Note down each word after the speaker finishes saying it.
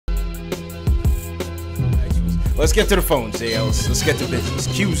Let's get to the phones, Jay Ellis. Let's get to business.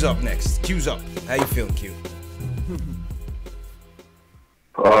 Q's up next. Q's up. How you feeling, Q?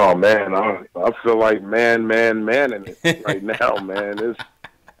 Oh man, I feel like man in it right now, man.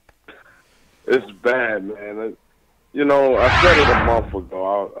 It's bad, man. You know, I said it a month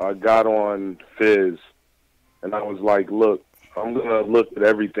ago. I got on Fizz, and I was like, look, I'm gonna look at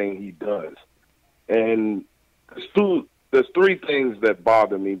everything he does, and there's three things that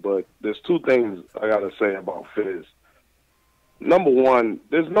bother me, but there's two things I gotta say about Fizz. Number one,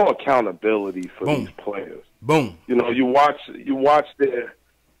 there's no accountability for these players. Boom. You know, you watch their.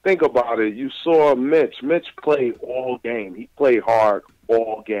 Think about it. You saw Mitch. Mitch played all game. He played hard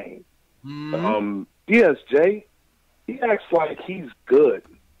all game. DSJ, he acts like he's good.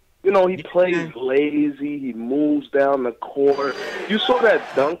 You know, he plays lazy. He moves down the court. You saw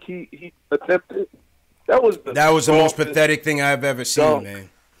that dunk he attempted? That was the most pathetic thing I've ever seen, man.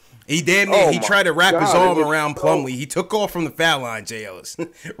 He he tried to wrap his arm around Plumlee. He took off from the foul line, Jay Ellis.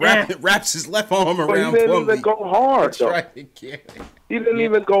 Wraps his left arm around Plumlee. He didn't even go hard, though. He didn't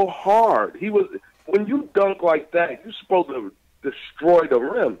even go hard. When you dunk like that, you're supposed to destroy the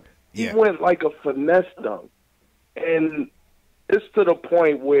rim. He went like a finesse dunk. And it's to the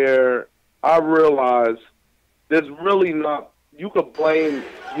point where I realize there's really not, you could blame,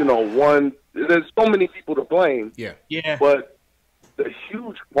 there's so many people to blame. Yeah. But the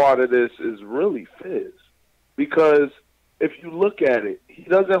huge part of this is really Fizz. Because if you look at it, he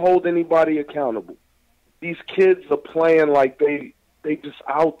doesn't hold anybody accountable. These kids are playing like they just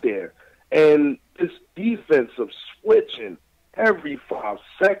out there. And this defense of switching every 5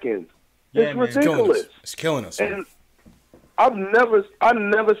 seconds is ridiculous. It's killing us. And I've never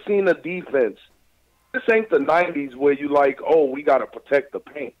seen a defense. This ain't the 90s where you like, oh, we got to protect the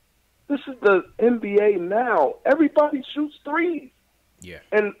paint. This is the NBA now. Everybody shoots threes. Yeah.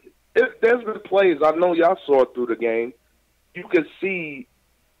 And there's been plays, I know y'all saw it through the game, you could see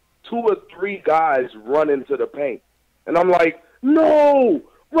 2 or 3 guys run into the paint. And I'm like, no,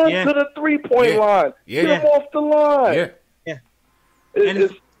 run to the three-point line. Get him off the line.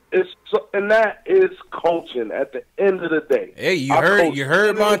 And that is coaching at the end of the day. Hey, you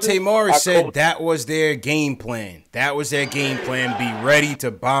heard Monte Morris said that was their game plan. That was their game plan. Be ready to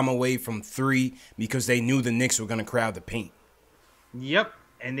bomb away from 3 because they knew the Knicks were going to crowd the paint. Yep,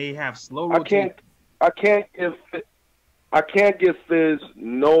 and they have slow. I can't give Fizz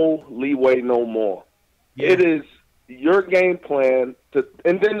no leeway no more. It is your game plan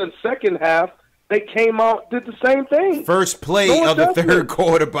and then the second half. They came out, did the same thing. First play of the third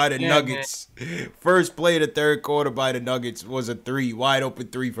quarter by the Nuggets. First play of the third quarter by the Nuggets was a 3, wide open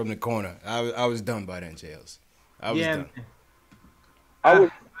 3 from the corner. I was done by then, Jails. I was done.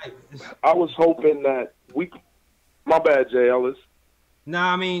 I was hoping that my bad, Jay Ellis.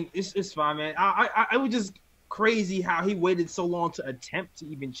 Nah, I mean it's fine, man. I was just crazy how he waited so long to attempt to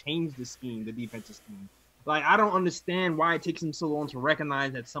even change the scheme, the defensive scheme. Like I don't understand why it takes him so long to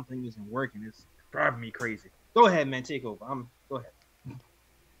recognize that something isn't working. It's driving me crazy. Go ahead, man. Take over. Go ahead.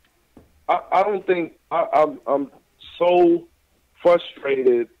 I don't think I'm so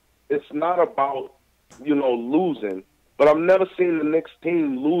frustrated. It's not about losing, but I've never seen the Knicks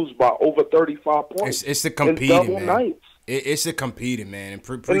team lose by over 35 points. It's the competing, man. Nights. It's the competing, man.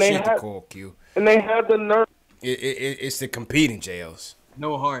 Appreciate the call, Q. And they had the nerve. It's the competing, JLs.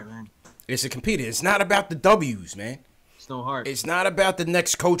 No heart, man. It's a competing. It's not about the W's, man. It's no heart. It's not about the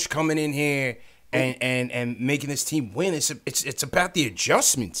next coach coming in here and making this team win. It's about the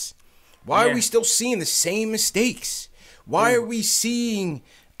adjustments. Why are we still seeing the same mistakes? Why are we seeing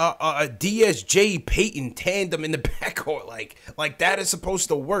a DSJ Peyton tandem in the backcourt like that is supposed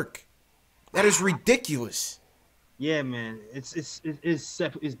to work? That is ridiculous. Yeah, man. It's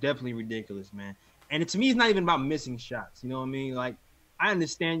definitely ridiculous, man. And to me, it's not even about missing shots. You know what I mean? Like, I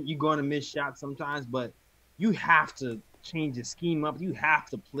understand you're going to miss shots sometimes, but you have to change the scheme up. You have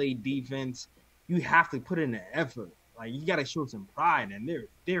to play defense. You have to put in the effort. Like, you got to show some pride, and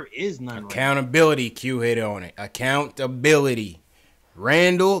there is none. Accountability, right. Q hit on it. Accountability.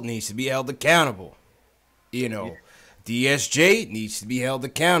 Randall needs to be held accountable. DSJ needs to be held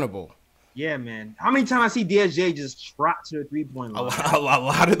accountable. Yeah, man. How many times I see DSJ just trot to the three-point line? A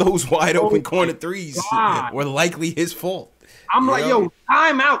lot of those wide-open corner threes were likely his fault. I'm like, yo,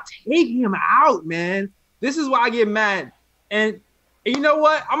 time out. Take him out, man. This is why I get mad. And you know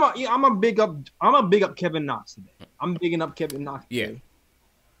what? I'm a big up Kevin Knox today. I'm bigging up Kevin Knox today. Yeah.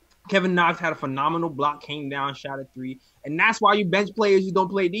 Kevin Knox had a phenomenal block, came down, shot a 3, and that's why you bench players who don't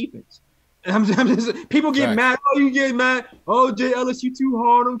play defense. And I'm just, people get mad. Oh, you get mad. Oh, Jay Ellis, you too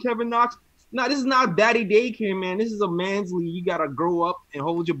hard on Kevin Knox. No, this is not daddy daycare, man. This is a man's league. You gotta grow up and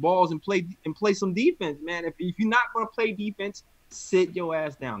hold your balls and play some defense, man. If you're not gonna play defense, sit your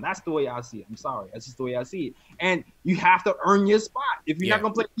ass down. That's the way I see it. I'm sorry. That's just the way I see it. And you have to earn your spot. If you're not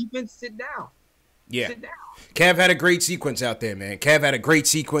gonna play defense, sit down. Yeah. Sit down. Kev had a great sequence out there, man. Kev had a great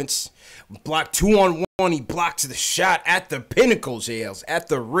sequence. Blocked 2-on-1. He blocks the shot at the pinnacle, JLs, at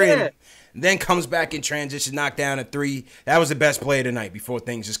the rim. Yeah. Then comes back in transition, knocked down a 3. That was the best play of the night before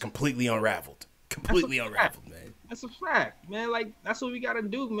things just completely unraveled. Completely unraveled, man. That's a fact, man. Like, that's what we gotta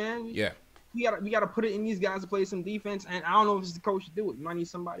do, man. Yeah. We gotta put it in these guys to play some defense. And I don't know if it's the coach to do it. You might need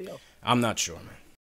somebody else. I'm not sure, man.